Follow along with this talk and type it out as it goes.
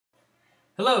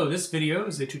Hello, this video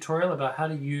is a tutorial about how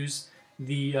to use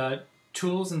the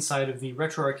tools inside of the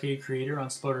Retro Arcade Creator on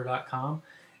Sploder.com.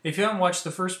 If you haven't watched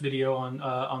the first video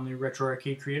on the Retro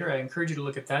Arcade Creator, I encourage you to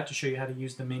look at that to show you how to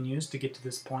use the menus to get to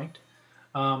this point.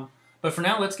 But for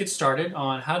now, let's get started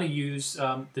on how to use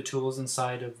the tools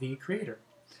inside of the Creator.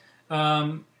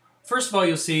 First of all,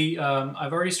 you'll see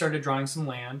I've already started drawing some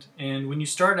land, and when you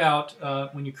start out,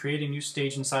 when you create a new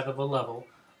stage inside of a level,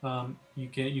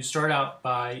 you start out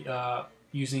by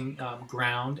using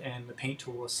ground, and the paint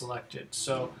tool is selected.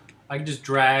 So I can just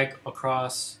drag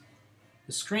across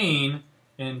the screen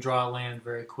and draw land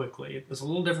very quickly. It's a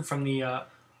little different from the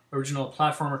original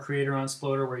platformer creator on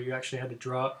Sploder, where you actually had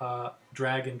to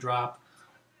drag and drop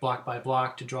block by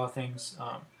block to draw things.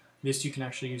 This you can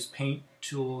actually use paint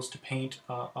tools to paint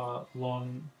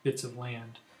long bits of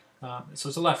land. So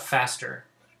it's a lot faster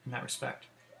in that respect.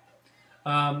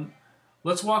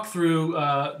 Let's walk through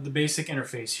the basic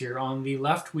interface here. On the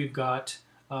left, we've got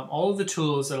all of the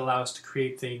tools that allow us to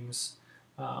create things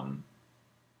on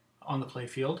the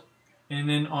playfield. And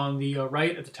then on the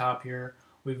right at the top here,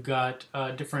 we've got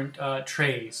different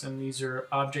trays. And these are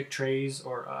object trays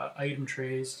or item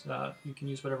trays. You can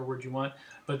use whatever word you want.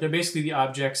 But they're basically the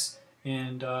objects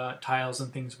and tiles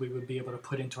and things we would be able to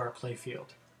put into our playfield.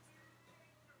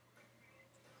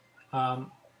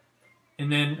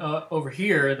 And then over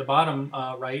here at the bottom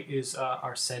right is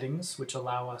our settings, which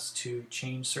allow us to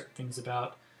change certain things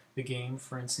about the game.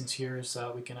 For instance, here is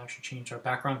we can actually change our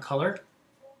background color.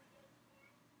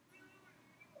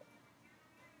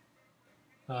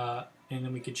 And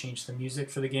then we could change the music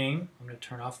for the game. I'm going to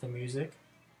turn off the music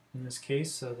in this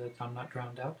case so that I'm not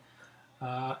drowned out.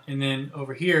 And then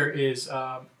over here is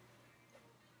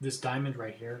this diamond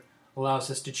right here allows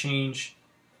us to change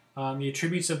the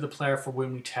attributes of the player for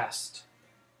when we test.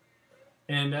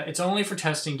 And it's only for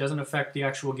testing, doesn't affect the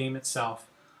actual game itself.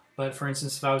 But for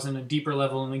instance, if I was in a deeper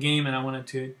level in the game and I wanted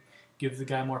to give the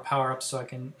guy more power-ups so I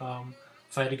can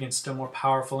fight against more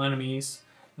powerful enemies,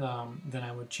 then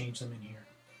I would change them in here.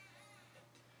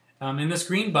 And this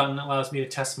green button allows me to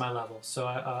test my level, so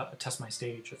I test my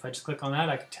stage. If I just click on that,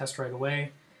 I can test right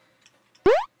away.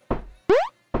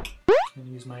 And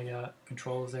use my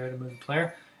controls there to move the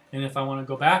player. And if I want to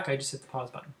go back, I just hit the pause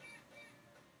button.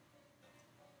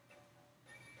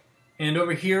 And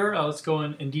over here, let's go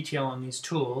in detail on these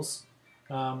tools.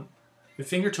 The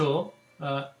finger tool,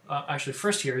 actually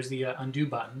first here is the undo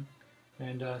button.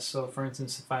 And so for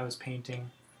instance, if I was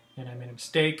painting and I made a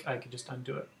mistake, I could just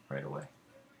undo it right away.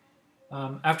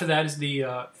 After that is the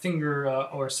finger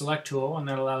or select tool, and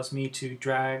that allows me to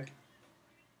drag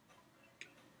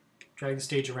the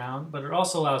stage around, but it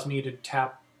also allows me to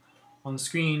tap on the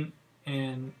screen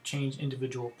and change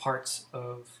individual parts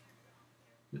of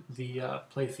the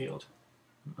playfield.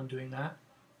 I'm undoing that.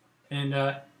 And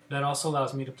that also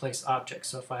allows me to place objects.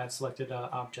 So if I have selected an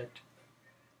object,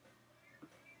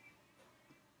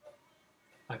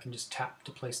 I can just tap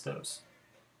to place those.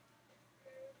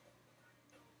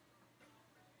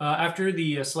 After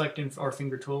the select or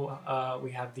finger tool,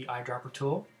 we have the eyedropper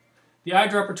tool. The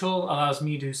eyedropper tool allows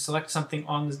me to select something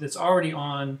that's already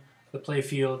on the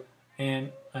playfield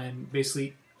and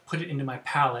basically put it into my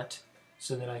palette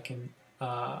so that I can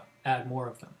add more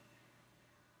of them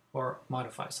or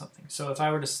modify something. So if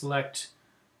I were to select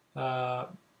the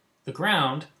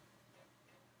ground,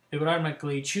 it would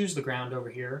automatically choose the ground over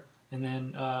here and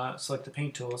then select the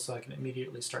paint tool so I can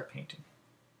immediately start painting.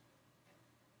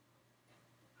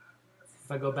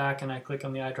 If I go back and I click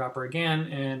on the eyedropper again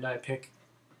and I pick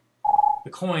the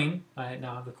coin, I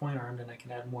now have the coin armed and I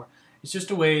can add more. It's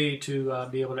just a way to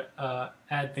be able to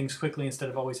add things quickly instead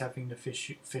of always having to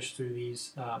fish through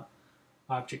these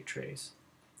object trays.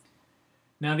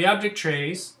 Now the object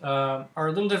trays are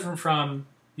a little different from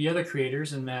the other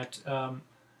creators in that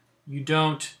you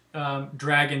don't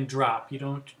drag and drop. You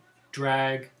don't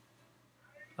drag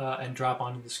and drop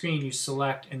onto the screen. You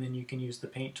select and then you can use the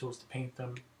paint tools to paint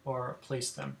them or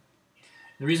place them.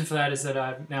 The reason for that is that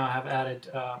I now have added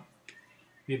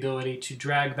the ability to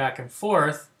drag back and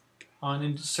forth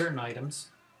on certain items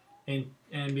and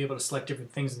be able to select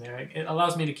different things in there. It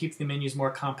allows me to keep the menus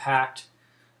more compact,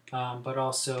 but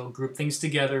also group things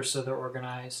together so they're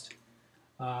organized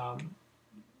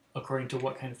according to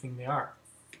what kind of thing they are.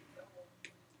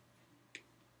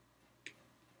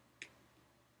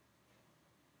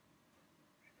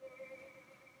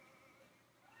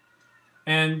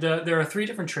 And there are three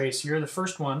different trays here. The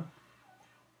first one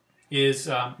is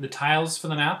the tiles for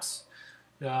the maps.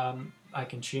 I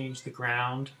can change the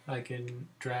ground. I can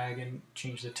drag and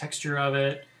change the texture of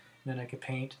it. Then I can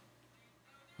paint.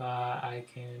 I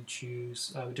can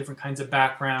choose different kinds of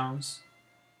backgrounds.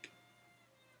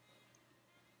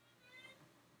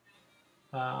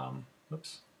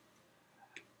 Oops.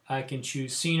 I can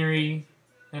choose scenery,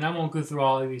 and I won't go through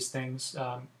all of these things.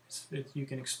 You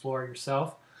can explore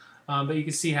yourself, but you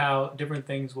can see how different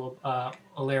things will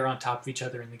layer on top of each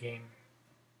other in the game.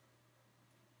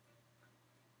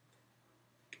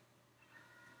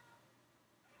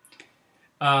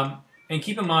 And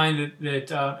keep in mind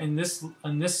that in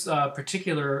this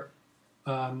particular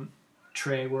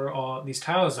tray where all these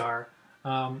tiles are,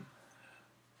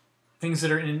 things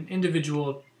that are in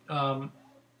individual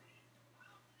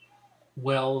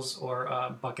wells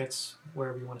or buckets,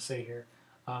 wherever you want to say here,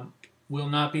 will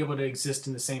not be able to exist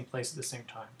in the same place at the same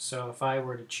time. So if I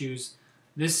were to choose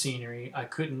this scenery, I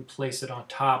couldn't place it on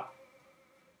top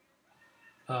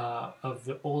of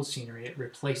the old scenery. It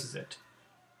replaces it.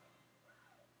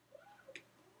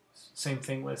 Same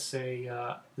thing with, say,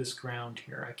 this ground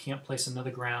here. I can't place another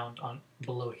ground on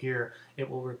below here. It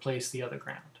will replace the other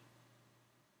ground.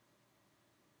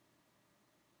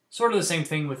 Sort of the same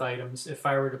thing with items. If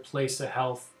I were to place a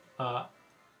health on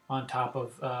top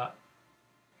of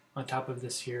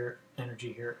this here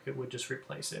energy here, it would just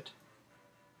replace it.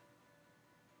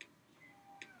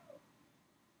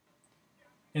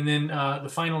 And then the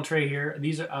final tray here,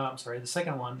 these are, I'm sorry, the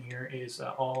second one here is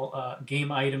all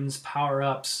game items,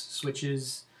 power-ups,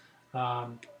 switches,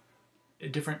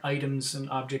 different items and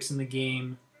objects in the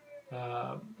game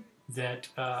that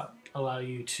allow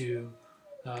you to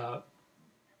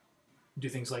do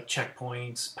things like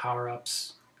checkpoints,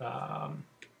 power-ups,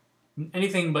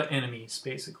 anything but enemies,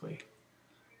 basically.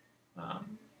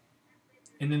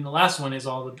 And then the last one is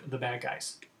all the bad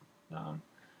guys.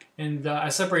 And I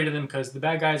separated them because the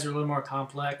bad guys are a little more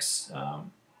complex,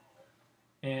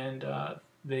 and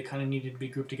they kind of needed to be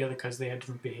grouped together because they had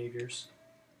different behaviors.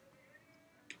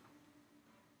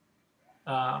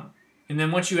 And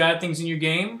then once you add things in your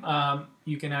game,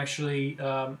 you can actually,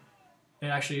 it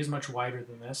actually is much wider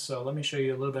than this, so let me show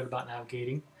you a little bit about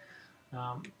navigating.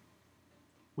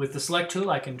 With the select tool,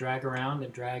 I can drag around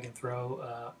and drag and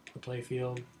throw the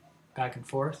playfield back and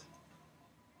forth.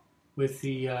 With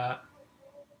the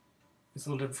it's a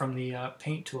little different from the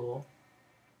paint tool,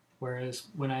 whereas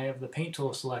when I have the paint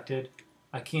tool selected,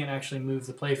 I can't actually move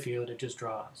the playfield, it just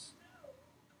draws.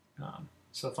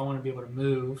 So if I want to be able to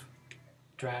move,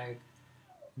 drag,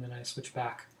 and then I switch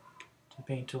back to the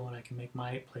paint tool and I can make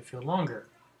my playfield longer.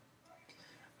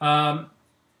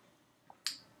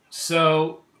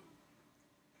 So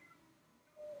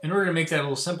in order to make that a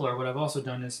little simpler, what I've also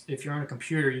done is, if you're on a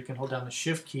computer, you can hold down the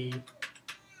Shift key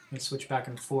and switch back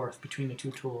and forth between the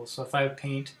two tools. So if I have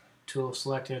paint tool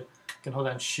selected, I can hold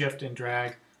down Shift and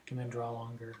drag and then draw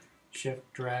longer.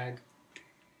 Shift, drag,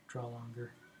 draw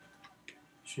longer.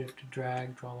 Shift,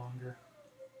 drag, draw longer.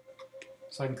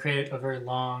 So I can create a very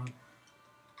long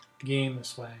game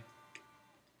this way,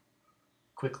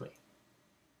 quickly.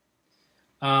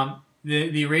 The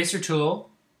eraser tool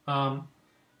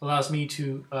allows me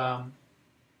to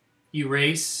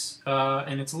erase,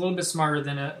 and it's a little bit smarter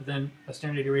than a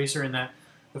standard eraser in that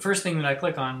the first thing that I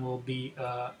click on will be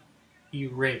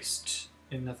erased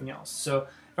and nothing else. So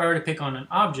if I were to pick on an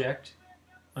object,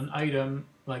 an item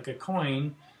like a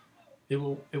coin, it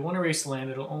won't erase the land,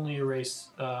 it'll only erase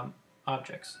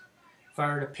objects. If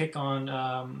I were to pick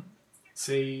on,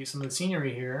 say, some of the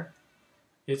scenery here,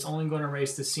 it's only going to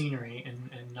erase the scenery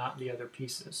and not the other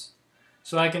pieces.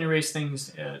 So I can erase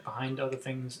things behind other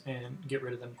things and get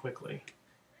rid of them quickly.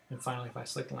 And finally, if I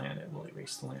select land, it will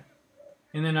erase the land.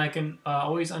 And then I can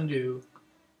always undo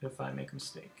if I make a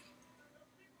mistake.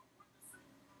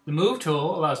 The move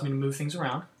tool allows me to move things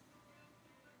around.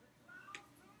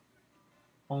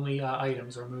 Only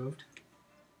items are moved.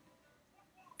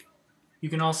 You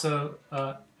can also,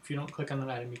 if you don't click on an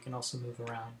item, you can also move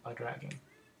around by dragging.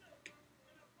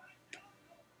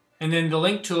 And then the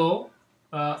link tool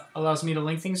allows me to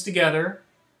link things together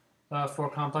for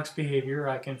complex behavior.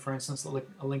 I can, for instance,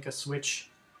 link a switch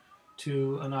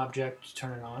to an object to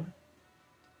turn it on.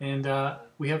 And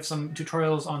we have some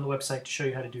tutorials on the website to show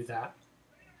you how to do that.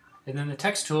 And then the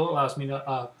text tool allows me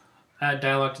to add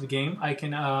dialogue to the game. I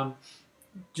can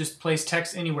just place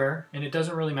text anywhere, and it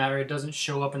doesn't really matter. It doesn't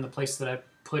show up in the place that I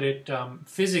put it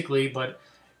physically, but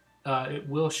it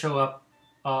will show up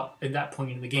at that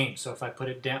point in the game. So if I put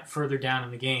it further down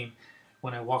in the game,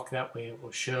 when I walk that way, it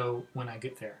will show when I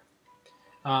get there.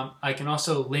 I can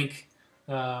also link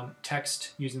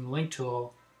text using the link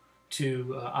tool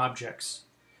to objects.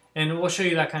 And we'll show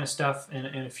you that kind of stuff in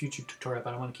a future tutorial,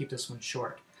 but I want to keep this one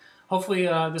short. Hopefully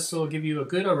this will give you a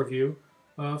good overview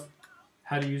of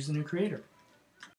how to use the new creator.